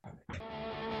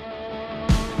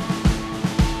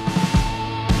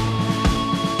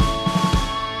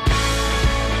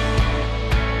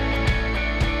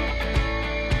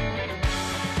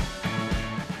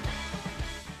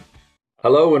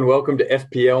Hello and welcome to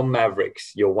FPL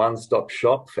Mavericks, your one-stop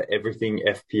shop for everything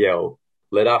FPL.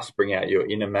 Let us bring out your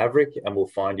inner Maverick and we'll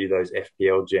find you those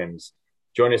FPL gems.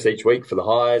 Join us each week for the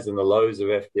highs and the lows of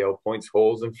FPL points,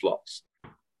 hauls and flops.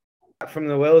 From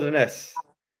the wilderness.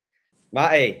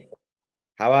 Matty,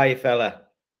 how are you, fella?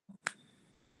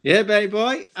 Yeah, baby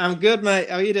boy. I'm good,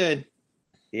 mate. How are you doing?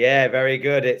 Yeah, very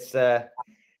good. It's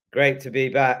great to be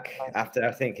back after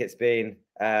I think it's been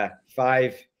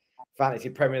 5 Fantasy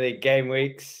Premier League game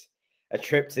weeks, a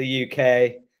trip to the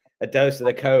UK, a dose of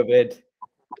the COVID,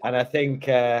 and I think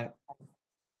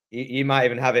you might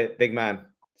even have it, big man.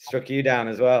 Struck you down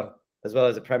as well as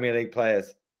the Premier League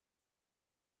players.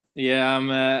 Yeah,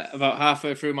 I'm about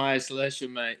halfway through my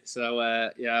isolation, mate. So,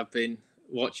 yeah, I've been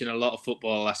watching a lot of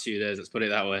football the last few days. Let's put it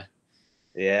that way.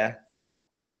 Yeah.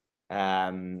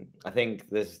 I think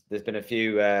there's been a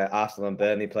few Arsenal and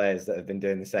Burnley players that have been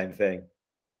doing the same thing.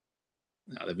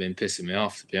 No, they've been pissing me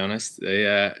off, to be honest.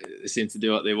 They seem to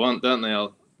do what they want, don't they?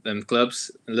 All them clubs,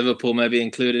 and Liverpool maybe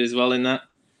included as well in that.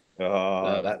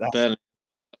 Oh, that's Burnley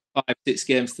 5-6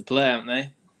 games to play, haven't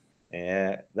they?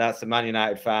 Yeah, that's a Man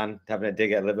United fan having a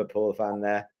dig at a Liverpool fan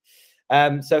there.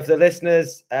 So for the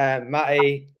listeners,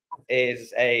 Matty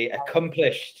is a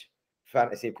accomplished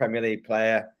fantasy Premier League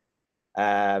player.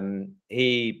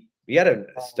 He had a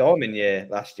storming year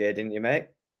last year, didn't you, mate?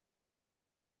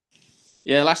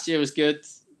 Yeah, last year was good.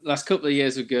 Last couple of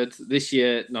years were good. This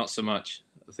year, not so much.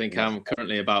 I think I'm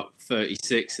currently about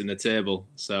 36 in the table.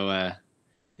 So,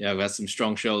 yeah, I've had some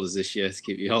strong shoulders this year to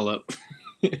keep you all up.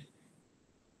 And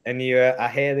I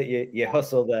hear that you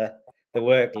hustle the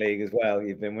work league as well.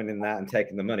 You've been winning that and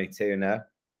taking the money too now.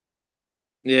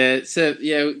 Yeah, so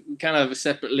we kind of have a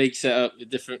separate league set up, a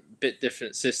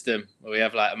different system where we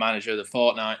have like a manager of the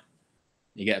fortnight.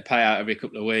 You get a payout every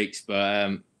couple of weeks,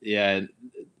 but yeah,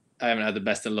 I haven't had the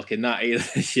best of luck in that either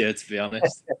this year, to be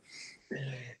honest.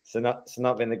 So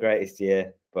not been the greatest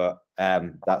year, but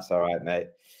that's all right, mate.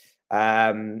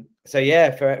 So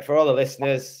yeah, for all the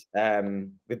listeners,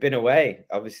 we've been away,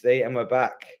 obviously, and we're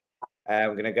back.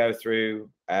 We're going to go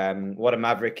through what a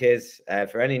Maverick is.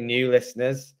 For any new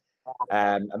listeners,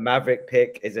 a Maverick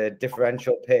pick is a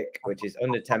differential pick, which is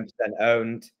under 10%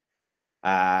 owned.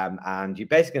 And you're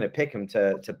basically going to pick them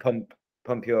to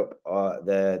pump you up or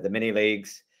the mini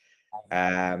leagues.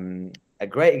 A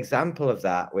great example of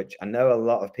that, which I know a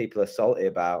lot of people are salty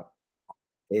about,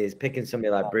 is picking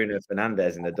somebody like Bruno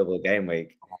Fernandes in the double game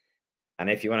week. And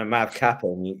if you want to Mav cap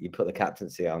him, you put the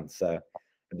captaincy on. So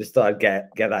I just thought I'd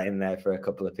get that in there for a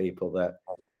couple of people that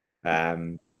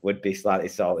would be slightly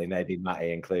salty, maybe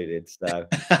Matty included. So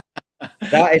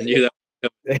that is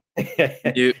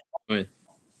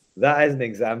that is an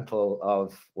example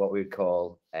of what we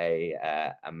call a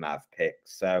Mav pick.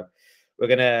 So we're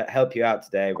going to help you out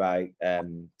today by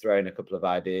throwing a couple of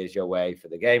ideas your way for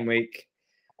the game week.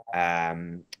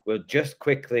 We'll just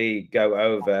quickly go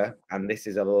over, and this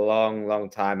is a long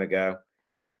time ago,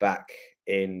 back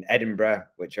in Edinburgh,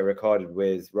 which I recorded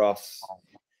with Ross.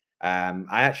 I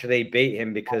actually beat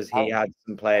him because he had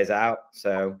some players out.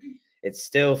 So it's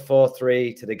still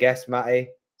 4-3 to the guest, Matty.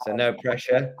 So no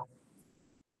pressure.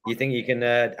 You think you can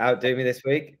outdo me this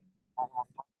week?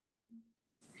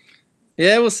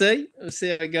 Yeah, we'll see. We'll see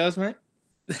how it goes, mate.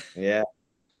 Yeah.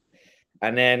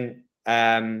 And then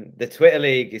the Twitter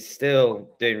League is still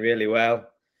doing really well.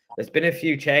 There's been a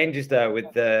few changes, though,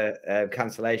 with the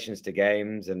cancellations to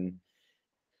games and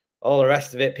all the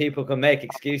rest of it. People can make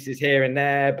excuses here and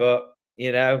there, but,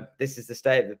 this is the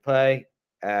state of the play.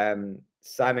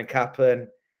 Simon Kaplan,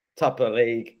 top of the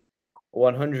league,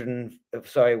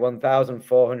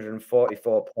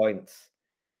 1,444 points.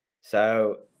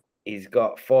 So he's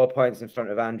got 4 points in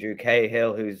front of Andrew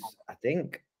Cahill, who's, I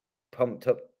think, pumped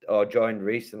up or joined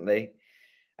recently.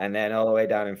 And then all the way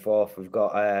down in fourth, we've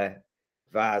got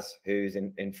Vaz, who's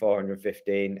in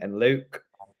 415, and Luke,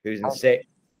 who's in sixth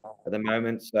at the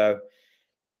moment. So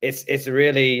it's a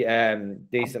really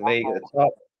decent league at the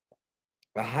top.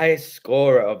 The highest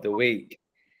scorer of the week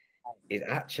is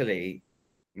actually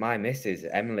my missus,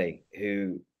 Emily,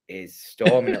 who is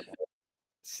storming up.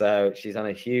 So she's on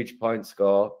a huge point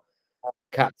score.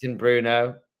 Captain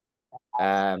Bruno,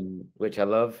 which I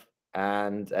love.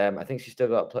 And I think she's still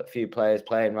got a few players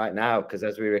playing right now because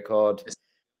as we record,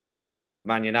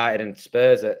 Man United and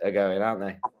Spurs are going, aren't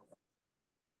they?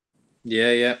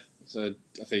 Yeah. So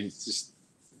I think it's just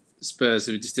Spurs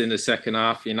are just in the second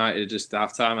half. United are just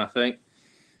half time, I think.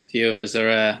 A few of us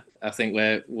are, I think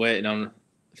we're waiting on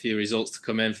a few results to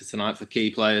come in for tonight for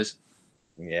key players.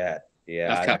 Yeah.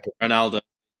 I've kept Ronaldo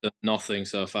done nothing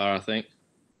so far, I think.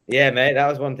 Yeah, mate. That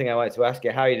was one thing I wanted to ask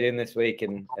you. How are you doing this week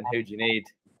and who do you need?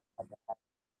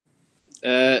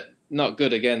 not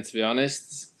good again, to be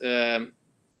honest. I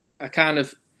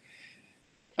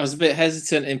was a bit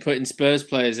hesitant in putting Spurs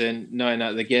players in, knowing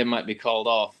that the game might be called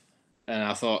off. And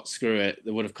I thought, screw it,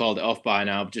 they would have called it off by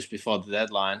now, just before the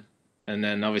deadline. And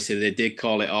then obviously they did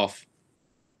call it off.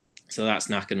 So that's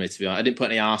knackered me, to be honest. I didn't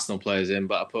put any Arsenal players in,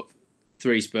 but I put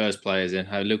 3 Spurs players in.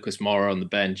 I had Lucas Moura on the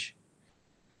bench.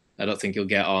 I don't think he'll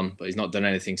get on, but he's not done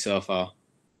anything so far.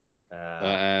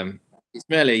 But it's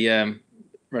merely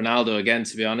Ronaldo again,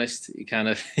 to be honest. He kind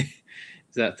of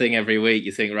it's that thing every week.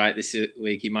 You think, right, this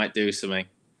week he might do something.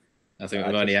 I think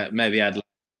we've only maybe had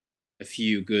a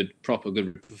few proper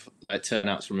good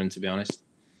turnouts from him, to be honest.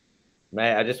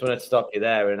 Mate, I just wanted to stop you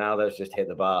there. Ronaldo's just hit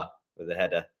the bar with the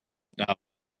header. No.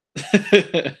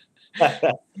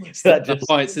 That just,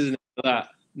 points, isn't it? For that?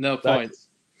 No points.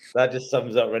 That just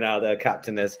sums up Ronaldo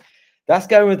captain as. That's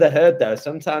going with the herd, though.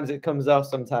 Sometimes it comes off,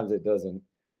 sometimes it doesn't.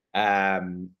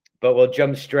 But we'll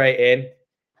jump straight in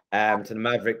to the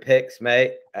Maverick picks,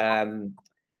 mate.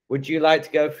 Would you like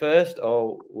to go first,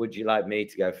 or would you like me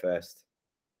to go first?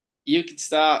 You can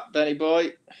start, Benny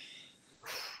boy.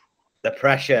 The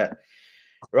pressure.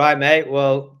 Right, mate.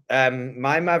 Well,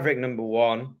 my Maverick number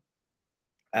 1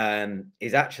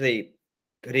 is actually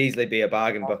could easily be a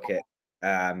bargain bucket.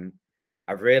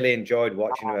 I've really enjoyed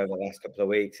watching him over the last couple of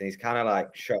weeks, and he's kind of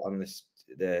like shot on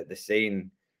the scene,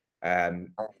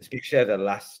 especially over the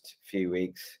last few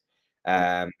weeks.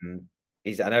 I know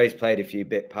he's played a few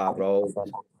bit part roles for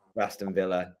Aston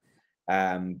Villa,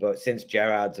 but since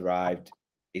Gerrard's arrived,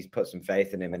 he's put some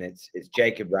faith in him, and it's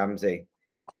Jacob Ramsey.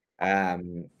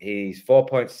 He's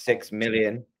 4.6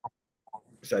 million,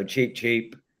 so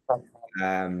cheap.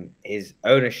 His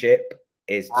ownership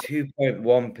is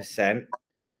 2.1%.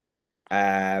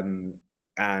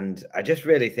 And I just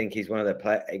really think he's one of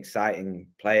the exciting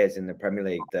players in the Premier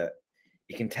League that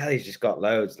you can tell he's just got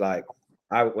loads. Like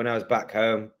when I was back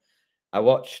home, I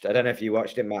don't know if you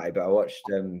watched it, Matty, but I watched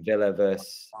Villa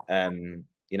versus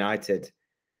United.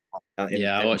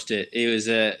 I watched it. He was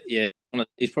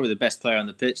he's probably the best player on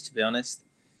the pitch, to be honest.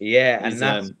 Yeah, and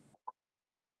that's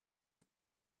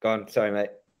go on, sorry,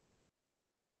 mate.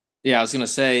 Yeah, I was gonna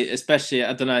say, especially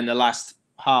I don't know, in the last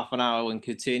half an hour when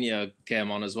Coutinho came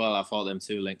on as well, I thought them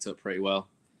two linked up pretty well.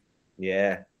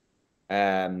 Yeah.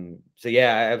 So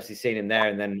yeah, I obviously seen him there,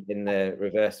 and then in the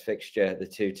reverse fixture, the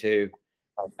 2-2,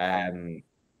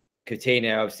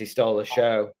 Coutinho obviously stole the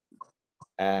show.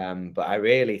 But I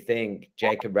really think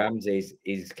Jacob Ramsey's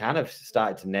he's kind of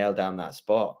started to nail down that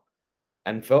spot.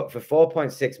 And for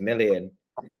 4.6 million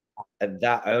at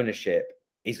that ownership,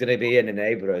 he's going to be an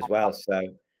enabler as well. So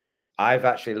I've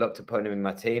actually looked at putting him in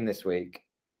my team this week.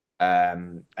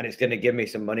 And it's going to give me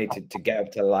some money to get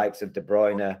up to the likes of De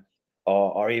Bruyne,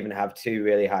 or even have 2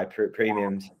 really high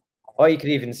premiums. Or you could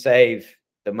even save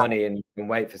the money and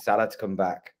wait for Salah to come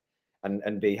back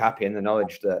and be happy in the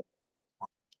knowledge that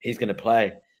he's going to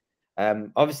play.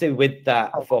 Obviously, with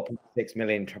that 4.6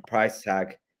 million price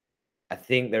tag, I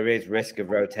think there is risk of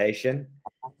rotation.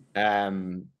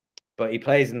 But he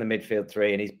plays in the midfield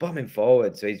 3 and he's bombing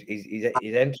forward. So he's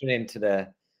entering into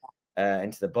the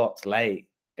box late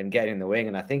and getting in the wing.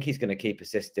 And I think he's going to keep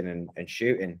assisting and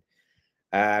shooting.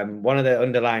 One of the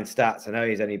underlying stats, I know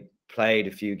he's only played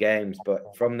a few games,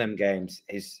 but from them games,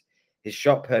 his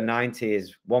shot per 90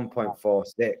 is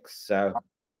 1.46. So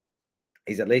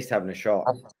he's at least having a shot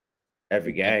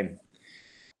every game.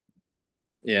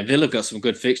 Yeah, Villa have got some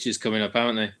good fixtures coming up,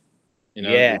 haven't they? You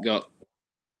know,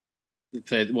 they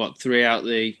played 3 out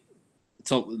the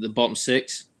bottom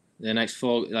 6 the next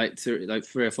 4, like 3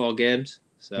 or 4 games.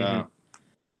 So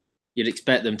you'd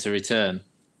expect them to return.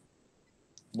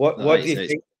 What do you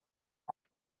think?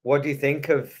 What do you think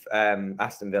of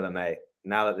Aston Villa, mate?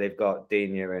 Now that they've got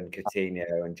Digne and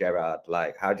Coutinho and Gerrard,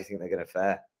 like, how do you think they're going to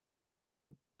fare?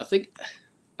 I think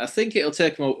it'll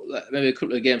take them maybe a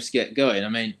couple of games to get going. I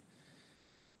mean,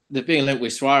 they've been linked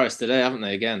with Suarez today, haven't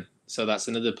they? Again, so that's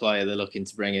another player they're looking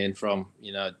to bring in from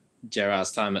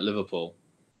Gerrard's time at Liverpool.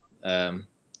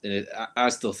 I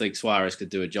still think Suarez could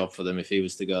do a job for them if he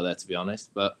was to go there, to be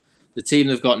honest. But the team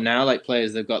they've got now, like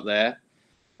players they've got there,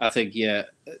 I think he's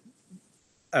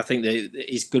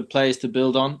good players to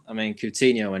build on. I mean,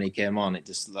 Coutinho, when he came on,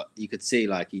 you could see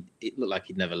like it looked like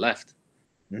he'd never left.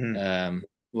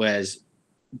 Whereas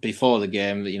before the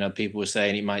game, people were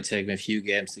saying it might take him a few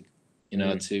games to get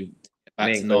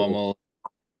back to normal.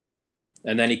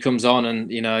 And then he comes on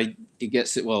and he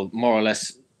gets it more or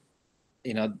less,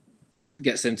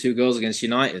 gets them 2 goals against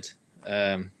United.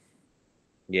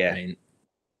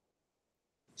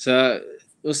 So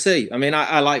we'll see. I mean,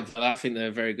 I like Villa. I think they're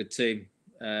a very good team.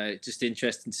 Just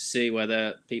interesting to see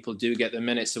whether people do get the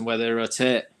minutes and whether they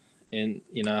rotate in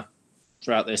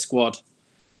throughout their squad.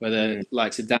 Whether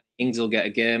like Danny Ings will get a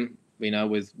game,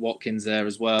 with Watkins there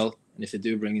as well, and if they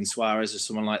do bring in Suarez or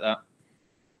someone like that.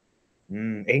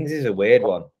 Ings is a weird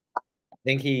one. I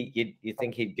think you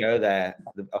think he'd go there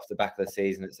off the back of the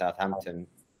season at Southampton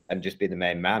and just be the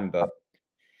main man, but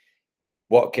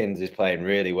Watkins is playing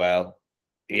really well.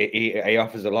 He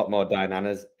offers a lot more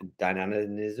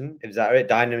dynamism. Is that right?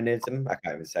 Dynamism. I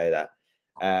can't even say that.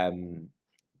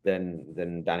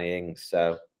 Than Danny Ings.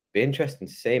 So be interesting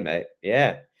to see, mate.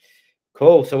 Yeah,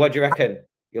 cool. So what do you reckon?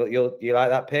 You like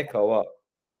that pick or what?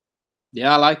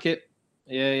 Yeah, I like it.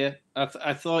 Yeah.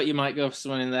 I thought you might go for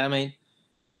someone in there. I mean,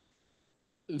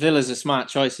 Villa's a smart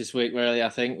choice this week, really. I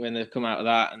think when they've come out of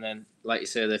that, and then like you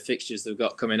say, the fixtures they've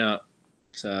got coming up.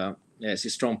 So yeah, it's a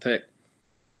strong pick.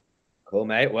 Cool,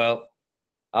 mate. Well,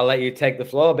 I'll let you take the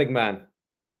floor, big man.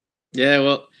 Yeah,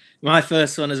 well, my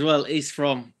first one as well is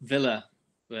from Villa,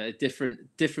 but a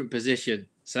different position.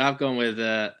 So I've gone with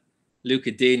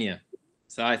Luca Digne.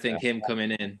 So I think him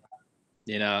coming in,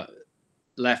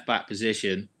 left back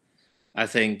position, I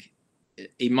think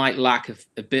he might lack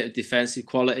a bit of defensive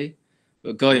quality,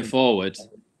 but going forward,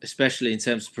 especially in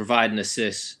terms of providing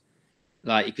assists,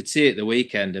 like you could see it the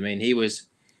weekend. I mean, he was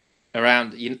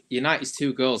around United's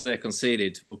 2 goals they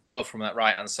conceded were from that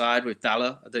right hand side with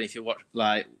Dalla. I don't know if you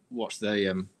watch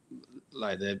the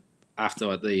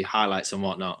after the highlights and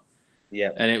whatnot. Yeah,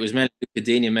 and it was mainly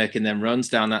Digne making them runs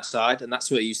down that side, and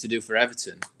that's what he used to do for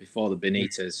Everton before the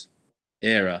Benitez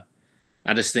era.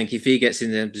 I just think if he gets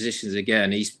in them positions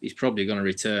again, he's probably going to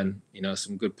return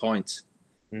some good points.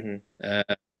 And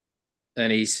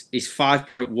he's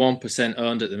 5.1%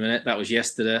 owned at the minute. That was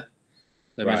yesterday.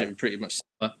 They imagine it pretty much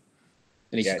similar.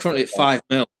 And he's currently at 5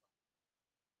 mil.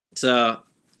 So,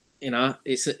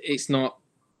 it's not,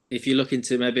 if you're looking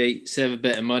to maybe save a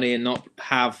bit of money and not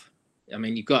have, I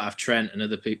mean, you've got to have Trent and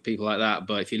other people like that.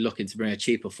 But if you're looking to bring a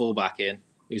cheaper fullback in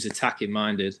who's attacking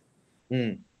minded,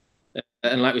 and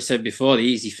like we said before, the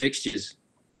easy fixtures.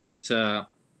 So,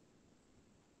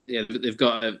 yeah, they've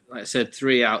got, like I said,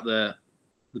 3 out the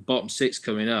bottom 6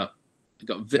 coming up. They've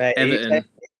got Everton.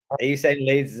 Are you saying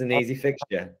Leeds is an easy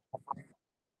fixture?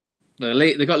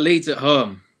 They've got Leeds at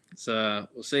home, so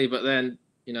we'll see. But then,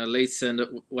 Leeds turned up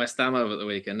West Ham over the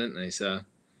weekend, didn't they? So,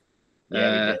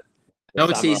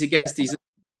 obviously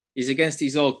he's against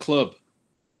his old club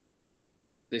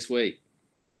this week.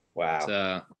 Wow.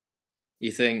 So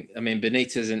you think, I mean,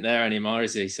 Benitez isn't there anymore,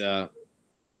 is he? So,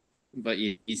 but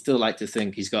you still like to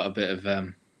think he's got a bit of,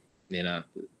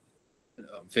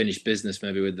 finished business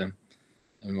maybe with them,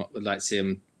 and would like to see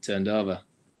him turned over.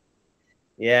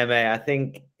 Yeah, mate. I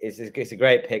think it's a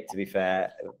great pick. To be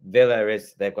fair,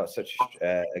 they've got such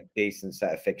a decent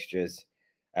set of fixtures.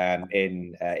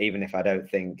 Even if I don't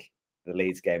think the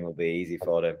Leeds game will be easy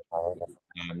for them,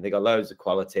 they got loads of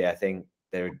quality. I think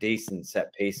they're a decent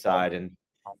set piece side, and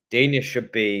Digne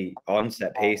should be on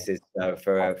set pieces. So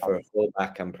for a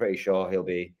fullback, I'm pretty sure he'll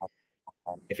be.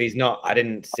 If he's not, I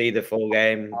didn't see the full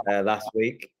game last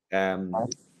week.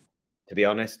 To be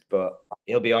honest, but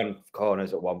he'll be on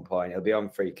corners at one point. He'll be on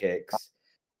free kicks.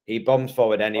 He bombs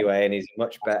forward anyway, and he's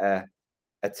much better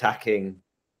attacking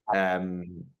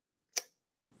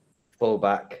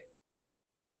fullback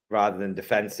rather than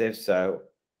defensive. So,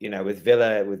 with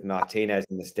Villa, with Martinez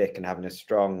in the stick and having a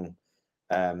strong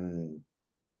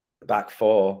back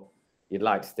 4, you'd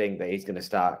like to think that he's going to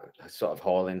start sort of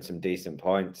hauling some decent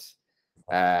points.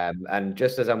 And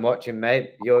just as I'm watching,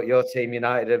 mate, your team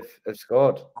United have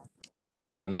scored.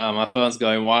 No, my phone's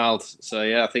going wild. So,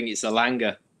 yeah, I think it's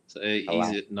Elanga. So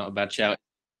he's not a bad shout.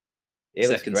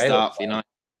 Second start for United.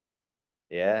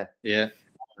 Yeah. Yeah.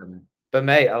 But,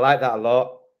 mate, I like that a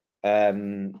lot. I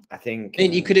think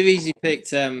you could have easily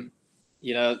picked,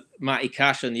 Matty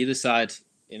Cash on the other side,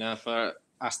 for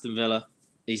Aston Villa.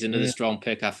 He's another strong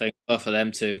pick, I think. Both of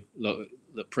them two look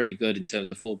pretty good in terms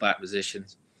of full-back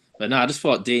positions. But, no, I just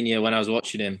thought Digne, when I was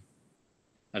watching him,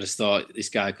 I just thought this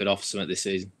guy could offer something this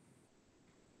season.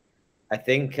 I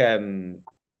think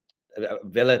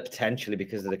Villa potentially,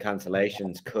 because of the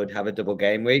cancellations, could have a double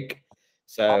game week.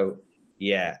 So,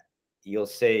 yeah, you'll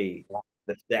see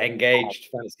the engaged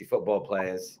fantasy football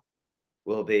players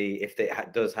will be, if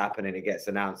it does happen and it gets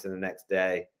announced in the next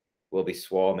day, will be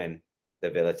swarming the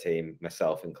Villa team,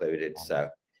 myself included. So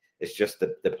it's just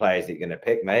the players that you're going to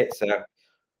pick, mate. So,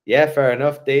 yeah, fair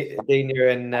enough. Digne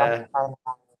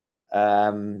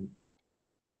and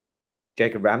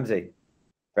Jacob Ramsey.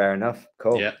 Fair enough.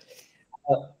 Cool. Yeah.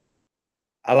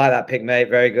 I like that pick, mate.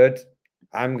 Very good.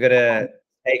 I'm going to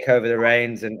take over the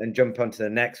reins and jump onto the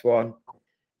next one.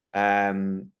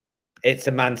 It's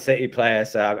a Man City player,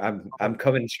 so I'm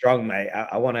coming strong, mate.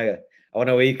 I want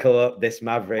to equal up this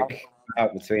Maverick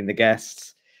out between the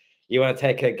guests. You want to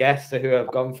take a guess to who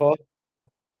I've gone for?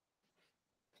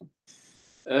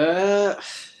 I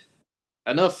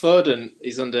know Foden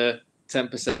is under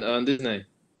 10% owned, isn't he?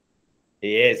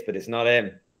 He is, but it's not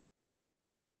him.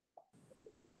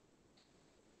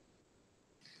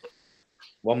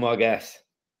 One more guess.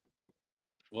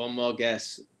 One more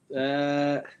guess.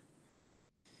 Let's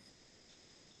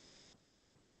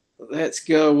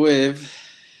go with.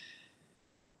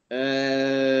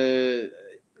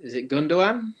 Is it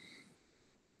Gundogan?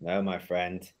 No, my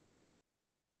friend.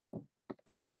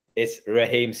 It's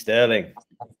Raheem Sterling.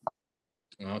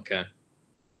 Okay.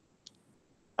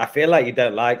 I feel like you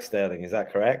don't like Sterling. Is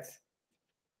that correct?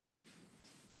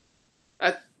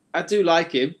 I do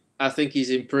like him. I think he's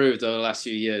improved over the last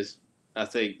few years. I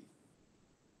think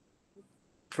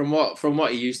from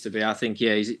what he used to be, I think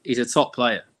he's a top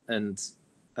player, and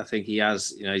I think he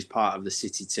has. He's part of the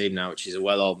City team now, which is a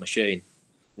well-oiled machine.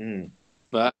 Mm.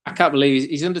 But I can't believe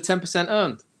he's under 10%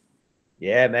 owned.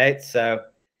 Yeah, mate. So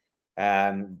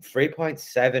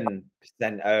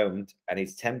 3.7% owned, and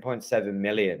he's 10.7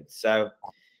 million. So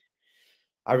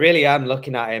I really am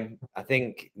looking at him. I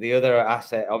think the other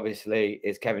asset, obviously,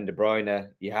 is Kevin De Bruyne.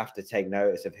 You have to take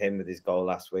notice of him with his goal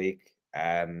last week.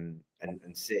 And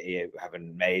City have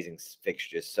amazing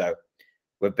fixtures. So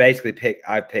we've basically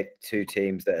I picked two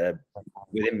teams that are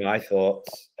within my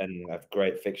thoughts and have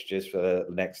great fixtures for the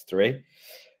next three.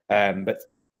 But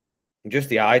just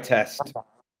the eye test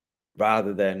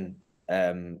rather than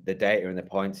the data and the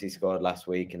points he scored last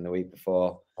week and the week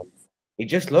before. He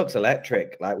just looks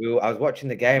electric. Like I was watching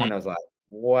the game and I was like,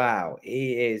 wow,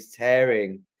 he is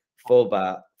tearing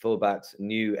fullbacks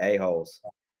new a-holes.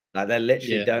 Like they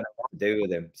literally don't know what to do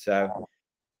with him. So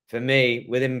for me,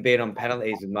 with him being on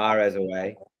penalties with Mahrez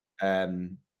away,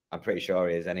 I'm pretty sure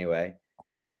he is anyway.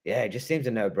 Yeah, it just seems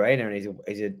a no-brainer, and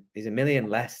he's a million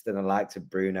less than the likes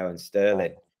of Bruno and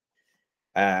Sterling.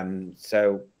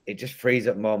 So it just frees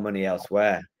up more money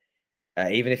elsewhere.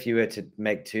 Even if you were to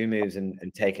make two moves and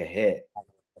take a hit,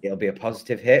 it'll be a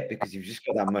positive hit because you've just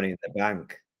got that money in the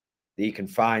bank that you can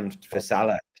find for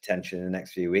Salah potentially in the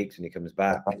next few weeks when he comes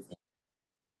back.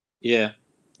 Yeah,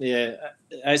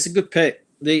 it's a good pick.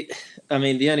 The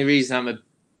only reason I'm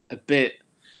a bit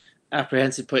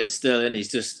apprehensive putting Sterling is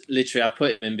just literally I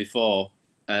put him in before.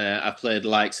 I played the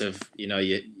likes of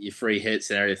your free hits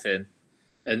and everything,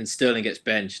 and Sterling gets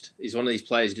benched. He's one of these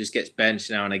players who just gets benched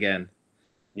now and again.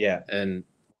 Yeah, and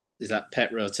there's that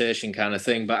pet rotation kind of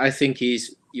thing. But I think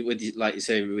like you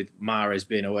say, with Mahrez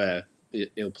being aware,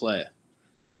 he'll play.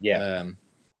 Yeah.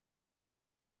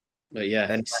 But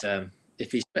yeah,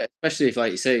 especially if,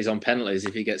 like you say, he's on penalties,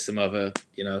 if he gets some other,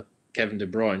 Kevin De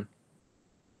Bruyne.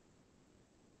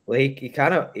 Well, he's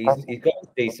got a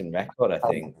decent record, I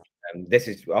think. This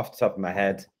is off the top of my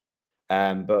head.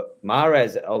 But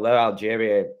Mahrez, although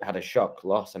Algeria had a shock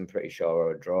loss, I'm pretty sure,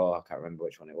 or a draw, I can't remember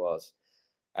which one it was.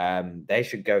 They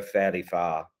should go fairly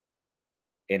far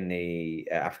in the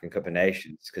African Cup of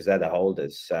Nations because they're the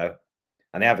holders. So,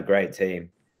 and they have a great team.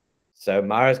 So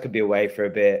Mahrez could be away for a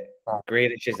bit.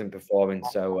 Grealish isn't performing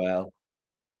so well.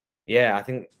 Yeah, I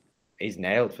think he's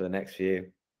nailed for the next few.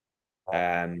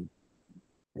 Going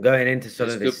into sort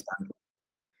of this,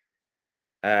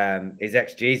 his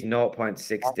XG is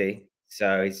 0.60,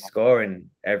 so he's scoring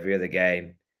every other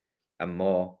game and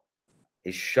more.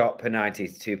 His shot per 90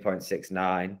 is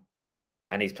 2.69,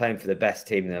 and he's playing for the best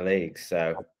team in the league.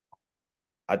 So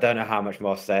I don't know how much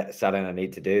more selling I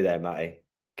need to do there, Matty.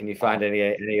 Can you find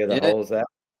any other holes there?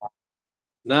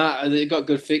 Nah, they've got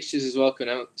good fixtures as well.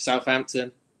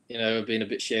 Southampton, have been a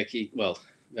bit shaky. Well,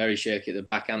 very shaky at the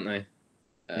back, aren't they?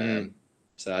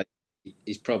 So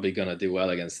he's probably going to do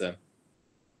well against them.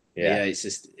 Yeah, it's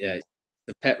just the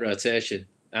pet rotation.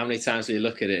 How many times do you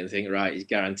look at it and think, right, he's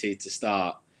guaranteed to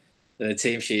start? Then the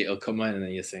team sheet will come in and then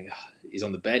you think, he's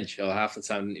on the bench. Or half the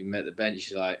time you met the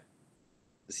bench, you're like,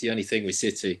 it's the only thing with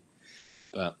City.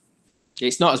 But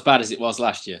it's not as bad as it was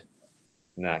last year.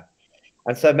 No.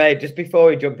 And so, mate, just before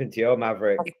we jump into your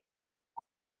Maverick,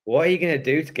 what are you going to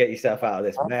do to get yourself out of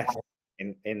this mess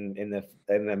in the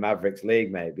Mavericks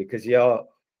league, mate? Because you've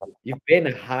been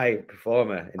a high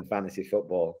performer in fantasy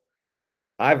football.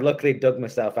 I've luckily dug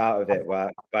myself out of it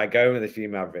by going with a few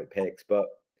Maverick picks. But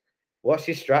what's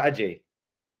your strategy?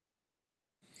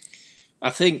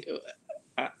 I think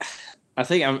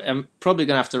I'm probably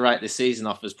going to have to write this season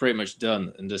off as pretty much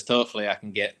done, and just hopefully I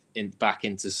can get back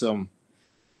into some,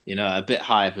 a bit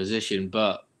higher position.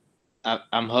 But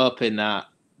I'm hoping that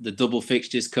the double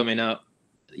fixtures coming up,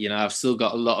 I've still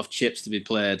got a lot of chips to be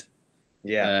played.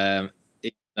 Yeah.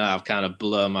 I've kind of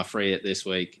blown my free hit this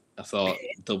week. I thought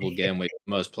double game week for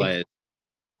most players.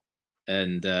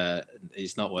 and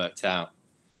it's not worked out.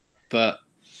 But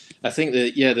I think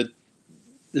that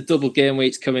the double game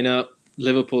week's coming up.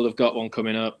 Liverpool have got one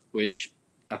coming up, which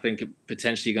I think are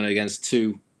potentially going against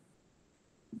two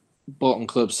bottom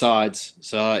club sides.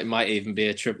 So it might even be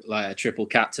a triple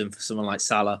captain for someone like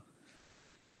Salah.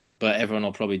 But everyone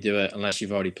will probably do it unless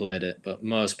you've already played it. But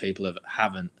most people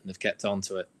haven't and have kept on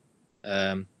to it.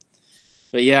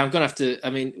 But yeah, I'm going to have to... I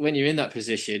mean, when you're in that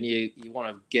position, you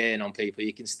want to gain on people.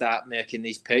 You can start making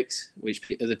these picks, which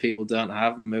other people don't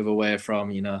have. Move away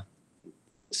from,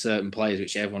 certain players,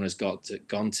 which everyone has gone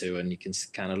to. And you can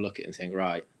kind of look at it and think,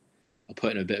 right, I'll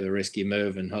put in a bit of a risky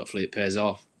move and hopefully it pays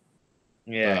off.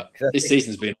 Yeah. But this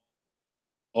season's been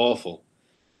awful.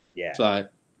 Yeah. It's like...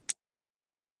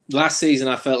 Last season,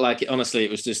 I felt like it was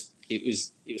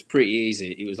pretty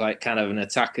easy. It was like kind of an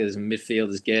attackers and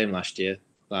midfielders game last year.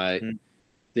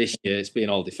 This year, it's been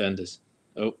all defenders.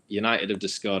 Oh, United have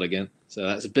just scored again. So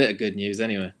that's a bit of good news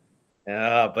anyway.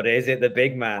 Oh, but is it the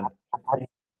big man?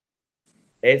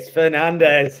 It's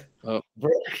Fernandes. Oh.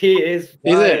 He is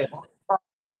flying.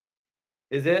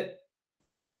 Is it?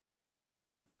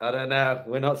 I don't know.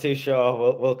 We're not too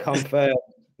sure. We'll confirm.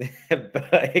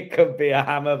 But it could be a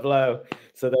hammer blow.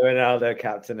 So the Ronaldo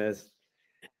captain is.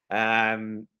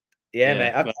 Mate.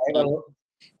 Okay, well,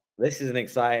 this is an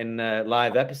exciting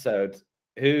live episode.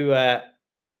 Who are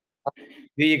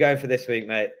you going for this week,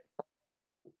 mate?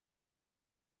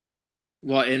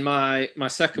 What, in my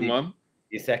second one?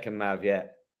 Your second Mav, yeah.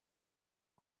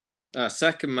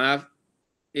 Second Mav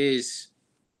is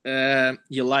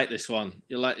you'll like this one.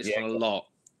 You'll like this one a lot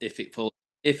if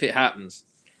it happens.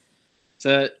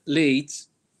 So Leeds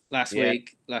last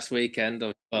weekend,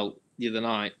 well, the other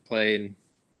night playing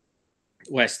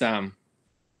West Ham.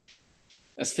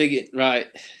 I was figuring, right,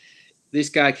 this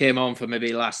guy came on for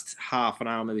maybe last half an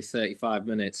hour, maybe 35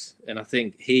 minutes, and I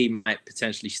think he might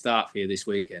potentially start for you this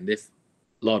weekend if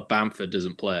Lord Bamford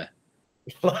doesn't play.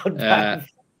 Lord Bamford.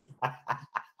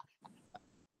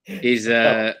 He's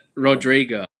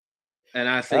Rodrigo, and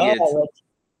I think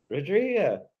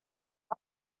Rodrigo.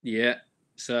 Yeah.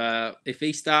 So if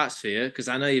he starts for you, because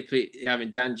I know you're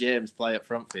having Dan James play up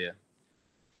front for you,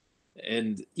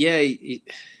 and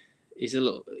he's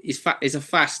a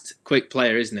fast, quick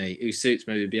player, isn't he? Who suits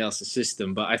maybe Bielsa's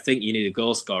system, but I think you need a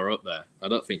goal scorer up there. I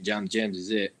don't think Dan James is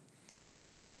it.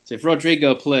 So if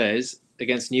Rodrigo plays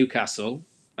against Newcastle,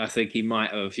 I think he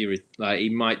might have he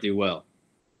might do well.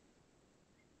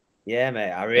 Yeah,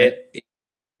 mate.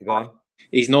 Go on.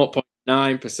 He's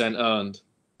 0.9% owned.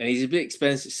 And he's a bit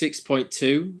expensive,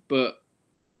 6.2. But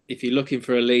if you're looking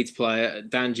for a Leeds player,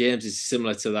 Dan James is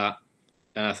similar to that.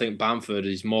 And I think Bamford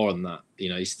is more than that.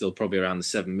 He's still probably around the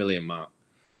 7 million mark.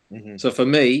 Mm-hmm. So for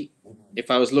me,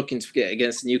 if I was looking to get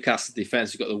against the Newcastle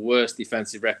defence, who's got the worst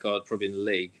defensive record probably in the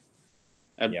league,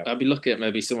 I'd be looking at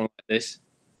maybe someone like this,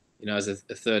 as a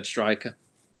third striker.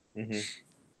 Mm-hmm.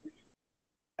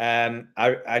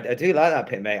 I do like that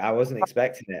pick, mate. I wasn't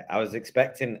expecting it. I was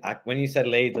expecting when you said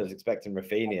Leeds, I was expecting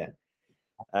Rafinha,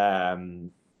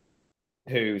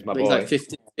 who's my boy. He's like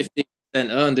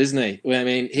 50% earned, isn't he? Well, I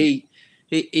mean, he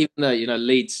even though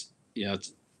Leeds,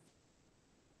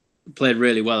 played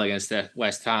really well against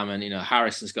West Ham, and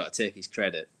Harrison's got to take his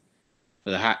credit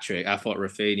for the hat trick. I thought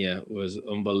Rafinha was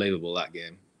unbelievable that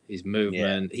game. His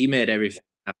movement, he made everything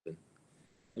happen.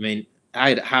 I mean,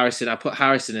 I put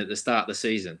Harrison at the start of the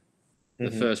season,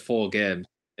 the first 4 games,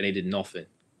 and he did nothing.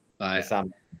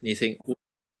 You think,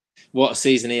 what a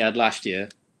season he had last year.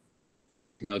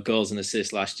 Goals and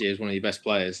assists last year. He was one of your best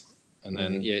players. And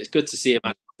then, it's good to see him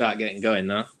start getting going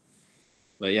now.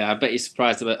 But yeah, I bet you're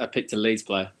surprised I picked a Leeds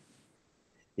player.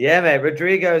 Yeah, mate.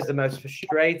 Rodrigo is the most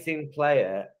frustrating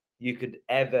player you could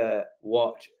ever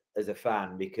watch as a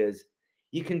fan, because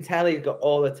you can tell he's got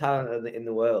all the talent in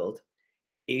the world.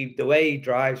 The way he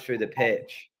drives through the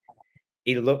pitch,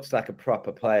 he looks like a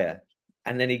proper player.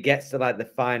 And then he gets to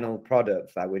the final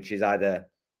product, which is either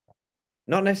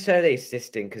not necessarily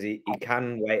assisting, because he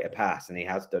can wait a pass, and he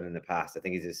has done in the past. I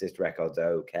think his assist record's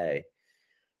okay.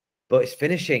 But his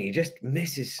finishing, he just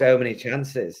misses so many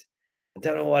chances. I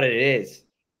don't know what it is.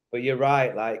 But you're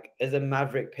right. As a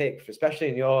Maverick pick, especially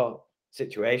in your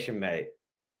situation, mate,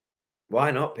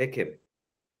 why not pick him?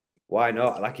 Why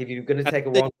not? If you're going to take a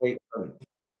 1 week run.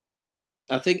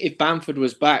 I think if Bamford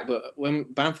was back, but when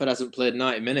Bamford hasn't played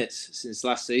 90 minutes since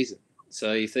last season.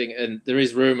 So you think, and there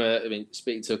is rumour,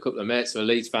 speaking to a couple of mates who are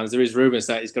Leeds fans, there is rumours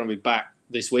that he's going to be back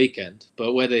this weekend.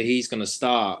 But whether he's going to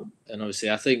start, and obviously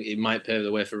I think it might pave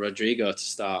the way for Rodrigo to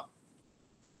start.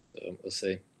 So we'll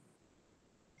see.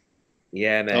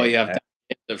 Yeah, mate. Oh, you have Dan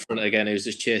up front again, who's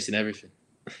just chasing everything.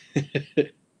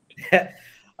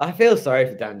 I feel sorry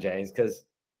for Dan James, because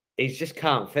he just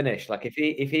can't finish. Like if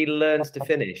he learns to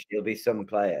finish, he'll be some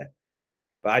player.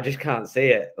 But I just can't see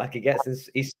it. Like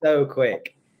he's so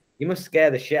quick. He must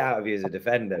scare the shit out of you as a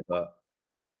defender. But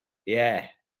yeah,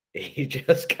 he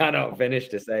just cannot finish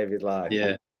to save his life.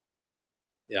 Yeah,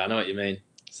 I know what you mean.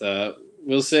 So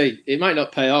we'll see. It might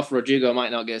not pay off. Rodrigo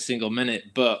might not get a single minute,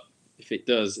 but if it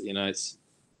does, it's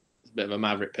a bit of a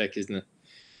maverick pick, isn't it?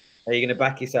 Are you going to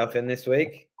back yourself in this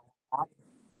week?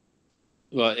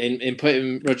 Well, in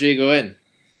putting Rodrigo in?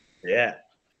 Yeah.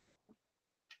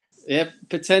 Yeah,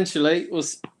 potentially. Well,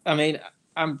 I mean,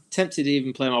 I'm tempted to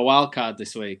even play my wild card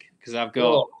this week because I've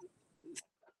got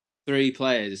 3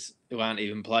 players who aren't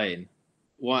even playing.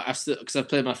 Because I've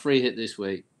played my free hit this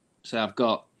week, so I've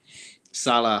got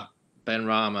Salah,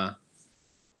 Benrahma,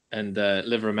 and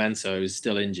Livramento, who's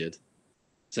still injured.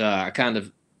 So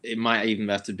it might even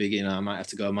have to begin. I might have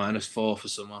to go -4 for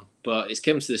someone. But it's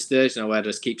come to the stage now where I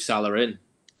just keep Salah in.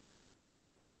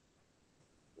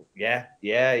 Yeah,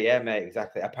 mate,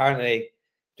 exactly. Apparently,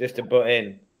 just to butt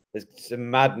in, there's some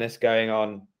madness going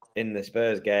on in the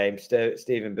Spurs game.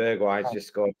 Steven Bergwijn's just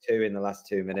scored 2 in the last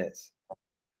 2 minutes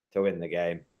to win the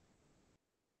game.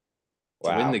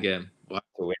 Wow. To win the game? Wow.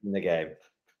 To win the game.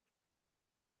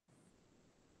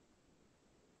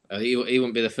 He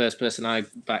wouldn't be the first person I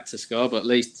backed to score, but at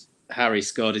least Harry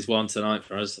scored his one tonight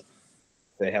for us.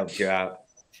 They helped you out.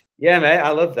 Yeah, mate, I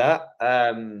love that.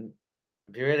 It'd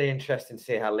be really interesting to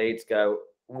see how Leeds go.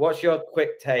 What's your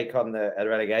quick take on the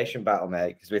relegation battle,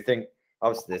 mate? Because we think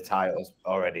obviously the title's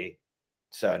already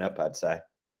sewn up, I'd say.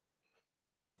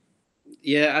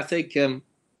 Yeah, I think.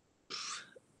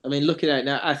 Looking at it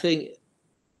now, I think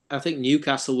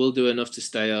Newcastle will do enough to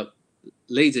stay up.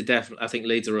 Leeds are definitely. I think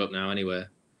Leeds are up now anyway.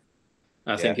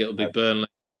 I think it'll be Burnley.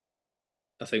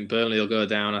 I think Burnley will go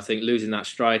down. I think losing that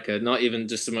striker, not even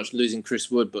just so much losing Chris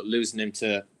Wood, but losing him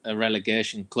to a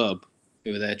relegation club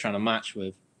who they're trying to match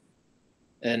with.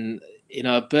 And,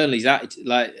 Burnley's attitude,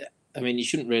 you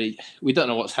shouldn't really, we don't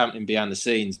know what's happening behind the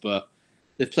scenes, but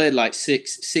they've played like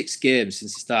six games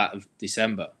since the start of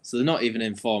December. So they're not even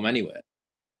in form anyway.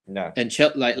 No. And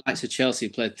likes of Chelsea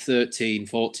played 13,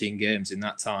 14 games in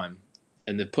that time.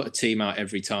 And they've put a team out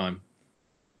every time.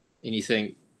 And you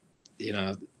think,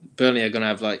 Burnley are going to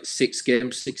have like 6,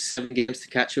 7 games to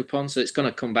catch up on. So it's going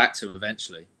to come back to them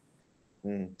eventually.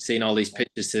 Seeing all these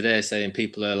pictures today saying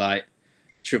people are like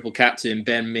triple captain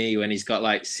Ben Mee when he's got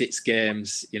like 6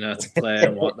 games, to play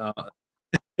and whatnot.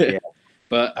 Yeah.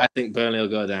 But I think Burnley will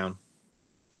go down.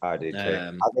 I do too.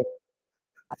 I think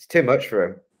it's too much for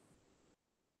him.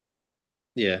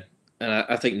 Yeah. And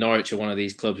I think Norwich are one of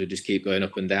these clubs who just keep going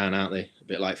up and down, aren't they? A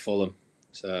bit like Fulham.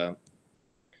 So,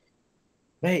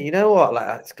 mate, you know what?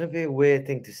 Like, it's going to be a weird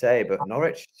thing to say, but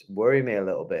Norwich worry me a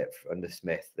little bit under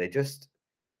Smith. They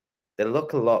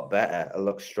look a lot better, a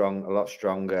lot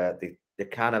stronger. They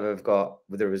kind of have got,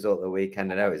 with the result of the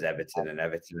weekend, I know it's Everton, and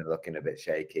Everton are looking a bit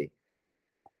shaky.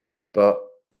 But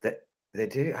they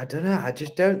do, I don't know. I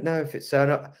just don't know if it's so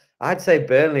not. I'd say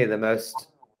Burnley are the most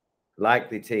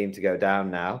likely team to go down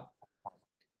now.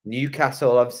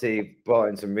 Newcastle obviously brought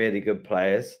in some really good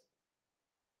players.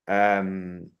 Oh,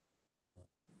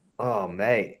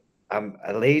 mate.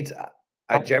 Leeds,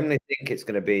 I generally think it's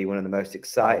going to be one of the most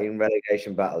exciting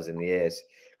relegation battles in the years.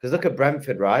 Because look at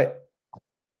Brentford, right?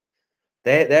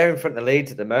 They're in front of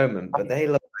Leeds at the moment, but they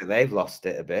look like they've lost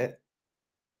it a bit.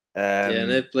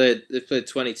 And they've played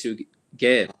 22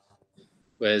 games,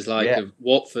 whereas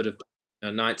Watford have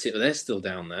 19. They're still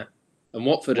down there, and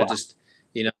Watford are just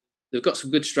they've got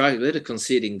some good strikers. They're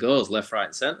conceding goals left, right,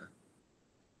 and centre.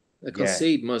 They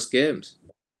concede most games,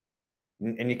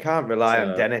 and you can't rely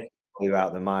on Dennis to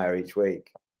out the mire each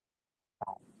week.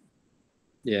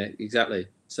 Yeah, exactly.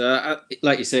 So,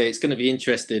 like you say, it's going to be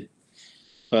interesting,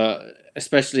 but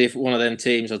especially if one of them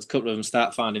teams or a couple of them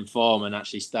start finding form and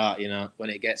actually start, when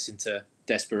it gets into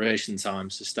desperation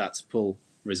times, to start to pull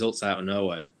results out of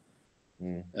nowhere.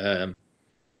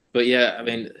 But yeah,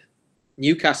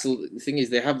 Newcastle, the thing is,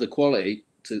 they have the quality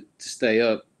to stay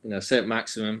up. St.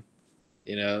 Maximin,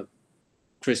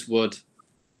 Chris Wood,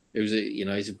 who's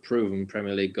he's a proven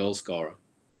Premier League goal scorer.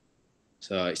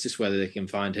 So it's just whether they can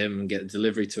find him and get a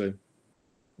delivery to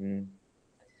him.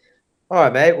 All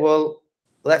right, mate. Well,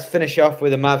 let's finish off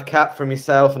with a Mav cap from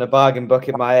yourself and a bargain buck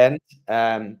at my end.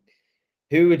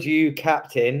 Who would you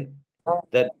captain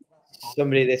that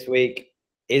somebody this week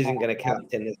isn't going to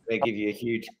captain that's going to give you a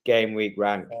huge game week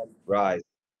rank rise?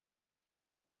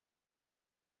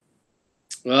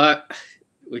 Well,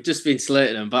 we've just been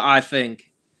slating them, but I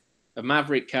think a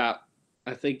Maverick cap.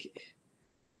 I think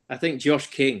Josh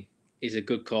King is a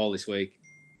good call this week.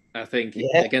 I think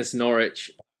against Norwich,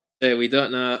 we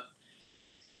don't know.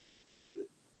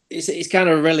 it's kind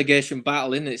of a relegation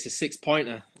battle, isn't it? It's a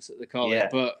 6-pointer, that's what they call it.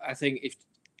 But I think if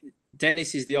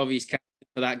Dennis is the obvious captain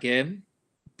for that game,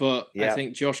 but I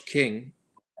think Josh King,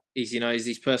 he's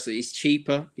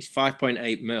cheaper. He's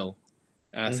 5.8 mil.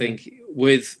 And I think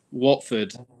with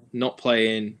Watford not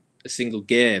playing a single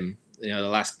game, the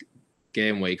last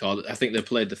game week, or I think they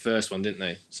played the first one, didn't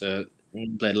they? So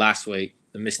played last week,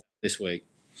 they missed this week.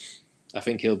 I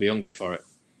think he'll be on for it.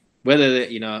 Whether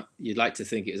you'd like to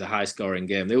think it is a high-scoring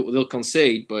game, they'll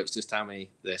concede, but it's just how many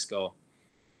they score.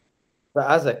 But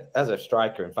as a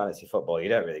striker in fantasy football, you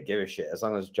don't really give a shit as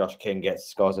long as Josh King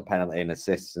scores a penalty and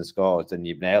assists and scores, then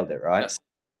you've nailed it, right?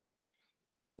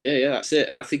 That's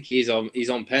it. I think he's on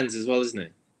pens as well, isn't he?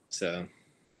 So,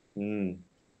 I'm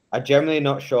generally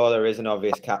not sure there is an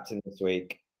obvious captain this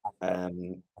week.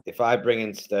 If I bring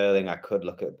in Sterling, I could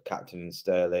look at captaining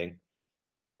Sterling.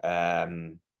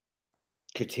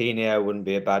 Coutinho wouldn't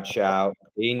be a bad shout.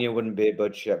 Coutinho wouldn't be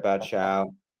a bad shout.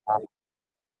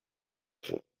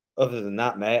 Other than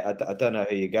that, mate, I don't know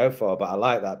who you go for, but I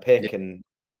like that pick. And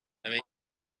I mean,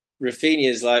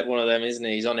 Rafinha's like one of them, isn't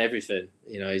he? He's on everything.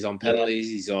 He's on penalties,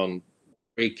 he's on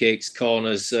free kicks,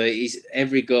 corners. So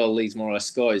every goal leads more or less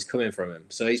score is coming from him.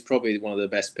 So he's probably one of the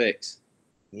best picks.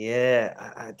 Yeah,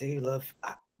 I do love.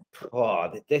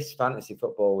 This fantasy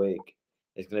football week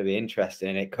is going to be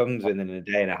interesting. It comes within a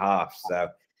day and a half. So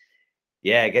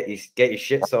yeah, get your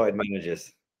shit sorted,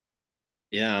 managers.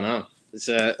 Yeah, I know. It's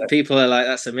people are like,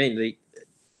 that's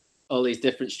all these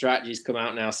different strategies come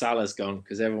out now. Salah's gone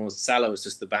because Salah was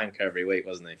just the banker every week,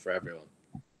 wasn't he, for everyone?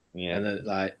 Yeah. And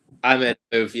then I made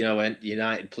a move, when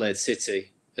United played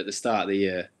City at the start of the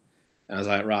year, and I was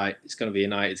like, right, it's going to be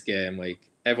United's game week.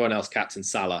 Everyone else captained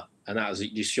Salah, and that was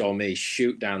just saw me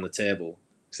shoot down the table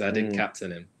because I didn't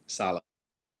captain him, Salah.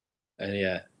 And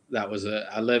yeah, that was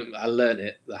I learned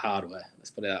it the hard way.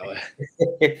 Let's put it that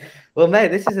way. Well, mate,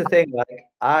 this is the thing. Like,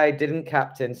 I didn't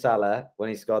captain Salah when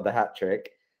he scored the hat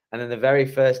trick, and in the very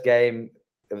first game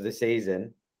of the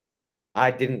season, I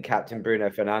didn't captain Bruno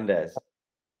Fernandes.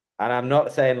 And I'm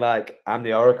not saying like I'm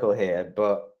the oracle here,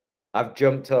 but I've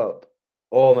jumped up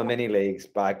all my mini leagues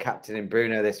by captaining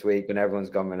Bruno this week when everyone's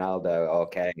gone Ronaldo or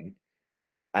Kane,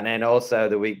 and then also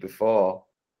the week before.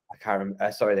 I can't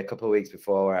remember. Sorry, the couple of weeks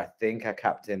before, where I think I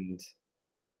captained.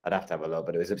 I'd have to have a look,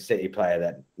 but it was a City player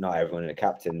that not everyone had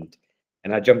captained,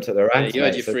 and I jumped at the ranks. Yeah, you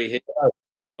had your free hit.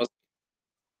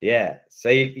 Yeah, so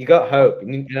you got hope,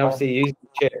 and obviously you use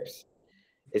the chips.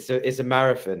 It's a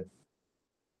marathon.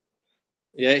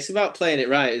 Yeah, it's about playing it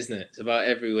right, isn't it? It's about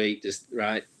every week just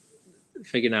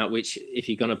figuring out if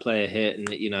you're going to play a hit, and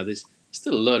there's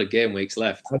still a lot of game weeks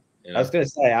left. I was going to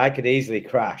say I could easily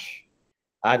crash.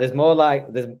 There's more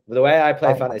like the way I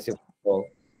play fantasy football,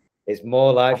 it's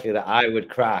more likely that I would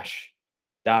crash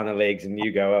down the leagues and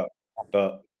you go up,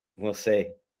 but we'll see.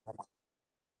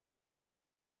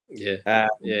 Yeah,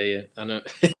 yeah, I know.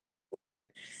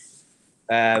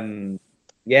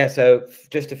 Yeah, so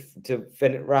just to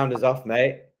round us off,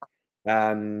 mate.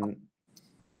 Bargain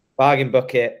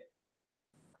bucket.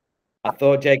 I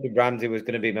thought Jacob Ramsey was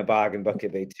going to be my bargain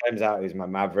bucket, but it turns out he was my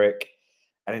Maverick.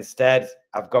 And instead,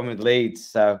 I've gone with Leeds.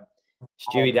 So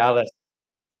Stewie Dallas,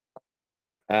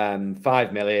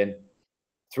 5 million,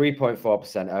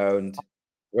 3.4% owned.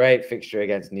 Great fixture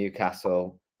against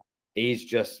Newcastle. He's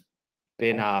just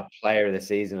been our player of the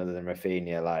season other than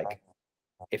Rafinha. Like,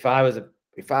 if I was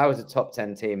a top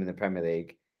 10 team in the Premier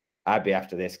League, I'd be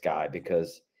after this guy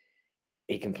because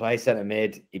he can play centre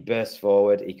mid, he bursts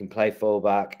forward, he can play full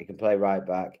back, he can play right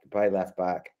back, he can play left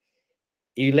back.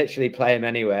 You literally play him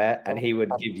anywhere, and he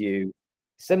would give you,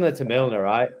 similar to Milner,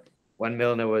 right? When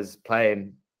Milner was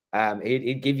playing,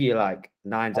 he'd give you like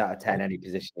 9 out of 10 any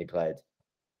position he played.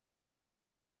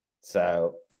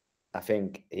 So I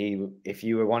think if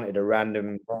you wanted a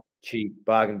random cheap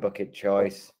bargain bucket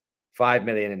choice, 5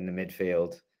 million in the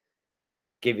midfield,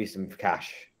 give you some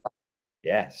cash.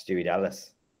 Yeah, Stewie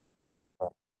Dallas.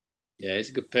 Yeah, it's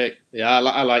a good pick. Yeah, I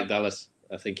like Dallas.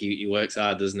 I think he works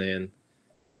hard, doesn't he? And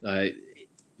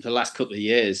for the last couple of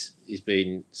years, he's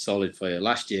been solid for you.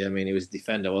 Last year, I mean, he was a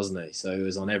defender, wasn't he? So he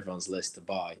was on everyone's list to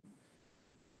buy.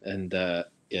 And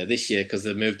this year, because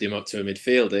they moved him up to a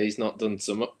midfielder, he's not done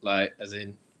so much.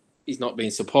 He's not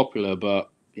been so popular. But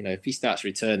if he starts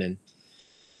returning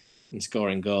and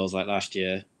scoring goals like last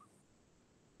year,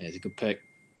 it's a good pick.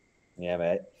 Yeah,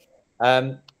 mate.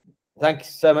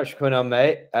 Thanks so much for coming on,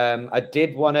 mate. I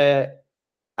did want to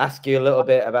ask you a little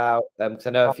bit about, because I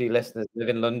know a few listeners live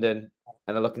in London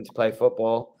and are looking to play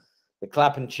football. The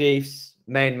Clapham Chiefs,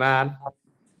 main man. Do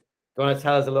you want to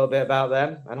tell us a little bit about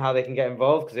them and how they can get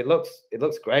involved? Because it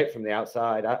looks great from the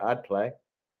outside. I'd play.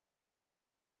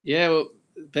 Yeah, well,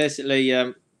 basically,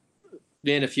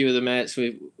 me and a few of the mates,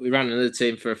 we ran another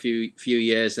team for a few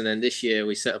years, and then this year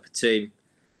we set up a team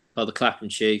called the Clapham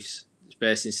Chiefs. It's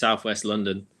based in southwest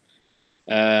London.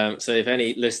 So if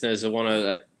any listeners want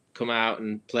to come out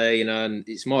and play, you know, and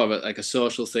it's more of a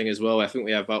social thing as well. I think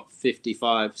we have about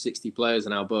 55, 60 players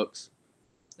in our books.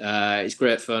 It's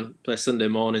great fun. Play Sunday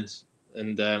mornings,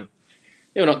 and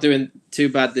we're not doing too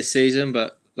bad this season.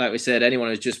 But like we said, anyone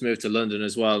who's just moved to London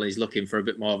as well and he's looking for a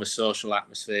bit more of a social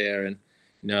atmosphere and,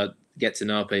 you know, get to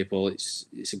know people, it's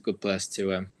a good place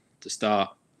to start.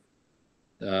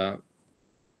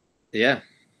 Yeah,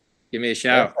 give me a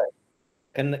shout.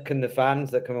 Can the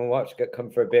fans that come and watch come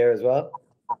for a beer as well?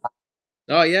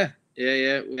 Oh yeah.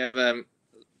 We have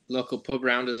local pub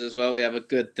rounders as well. We have a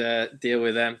good deal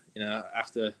with them. You know,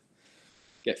 after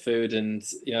get food and,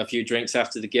 you know, a few drinks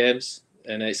after the games,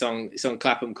 and it's on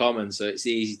Clapham Common, so it's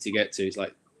easy to get to. It's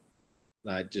like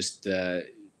just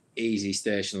easy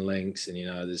station links, and, you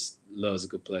know, there's loads of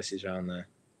good places around there.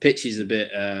 Pitch is a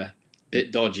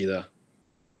bit dodgy though.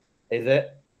 Is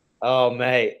it? Oh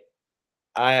mate,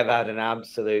 I have had an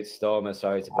absolute stormer.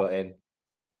 Sorry to put in.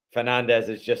 Fernandez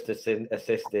has just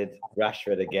assisted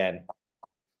Rashford again.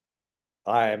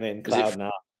 I am in cloud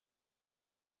now.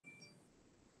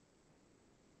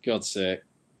 God's sake.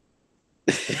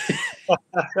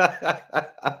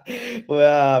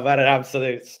 Well, I've had an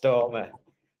absolute stormer.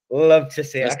 Love to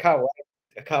see it.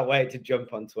 I can't wait to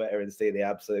jump on Twitter and see the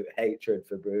absolute hatred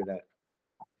for Bruno.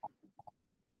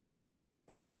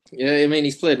 Yeah, I mean,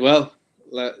 he's played well.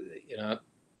 You know,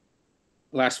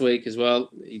 last week as well.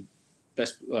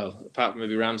 Apart from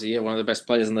maybe Ramsey, one of the best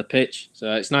players on the pitch.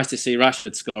 So it's nice to see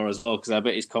Rashford score as well, because I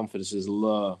bet his confidence was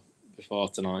low before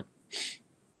tonight.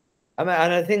 I mean,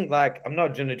 and I think, like, I'm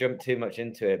not going to jump too much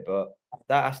into it, but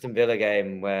that Aston Villa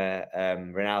game where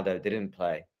Ronaldo didn't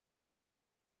play,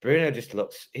 Bruno just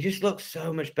looks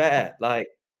so much better. Like,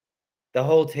 the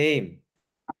whole team,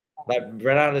 like,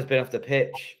 Ronaldo's been off the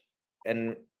pitch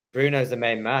and Bruno's the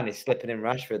main man. He's slipping in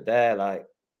Rashford there. Like,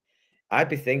 I'd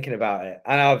be thinking about it.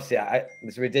 And obviously,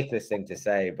 it's a ridiculous thing to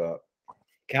say, but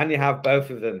can you have both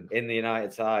of them in the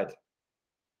United side?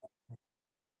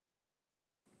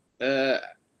 I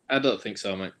don't think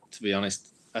so, mate. To be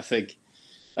honest, I think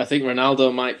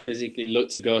Ronaldo might physically look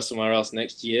to go somewhere else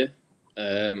next year.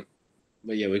 But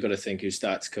yeah, we've got to think who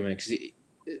starts to come in, because he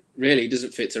really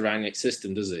doesn't fit to Rangnick's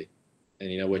system, does he?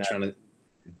 And, you know, we're trying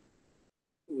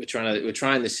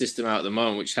the system out at the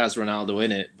moment, which has Ronaldo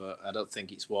in it, but I don't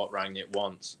think it's what Rangnick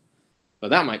wants.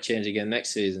 But that might change again next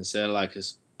season. Say like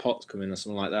as Potts come in or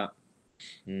something like that.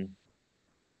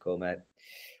 Cool, mate.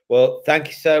 Well, thank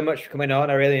you so much for coming on.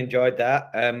 I really enjoyed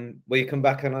that. Will you come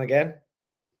back on again?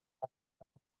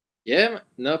 Yeah,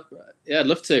 I'd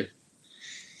love to.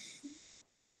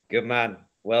 Good man.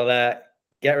 Well,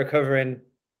 get recovering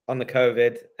on the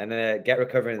COVID and get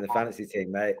recovering in the fantasy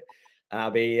team, mate. And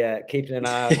I'll be keeping an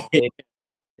eye out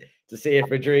to see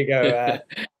if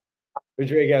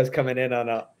Rodrigo's coming in or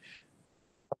not.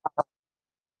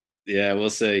 Yeah, we'll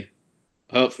see.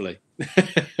 Hopefully.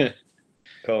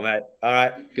 Cool, mate. All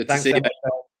right. Good to see you.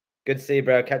 Good to see you,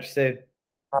 bro. Catch you soon.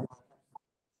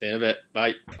 See you in a bit.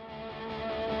 Bye.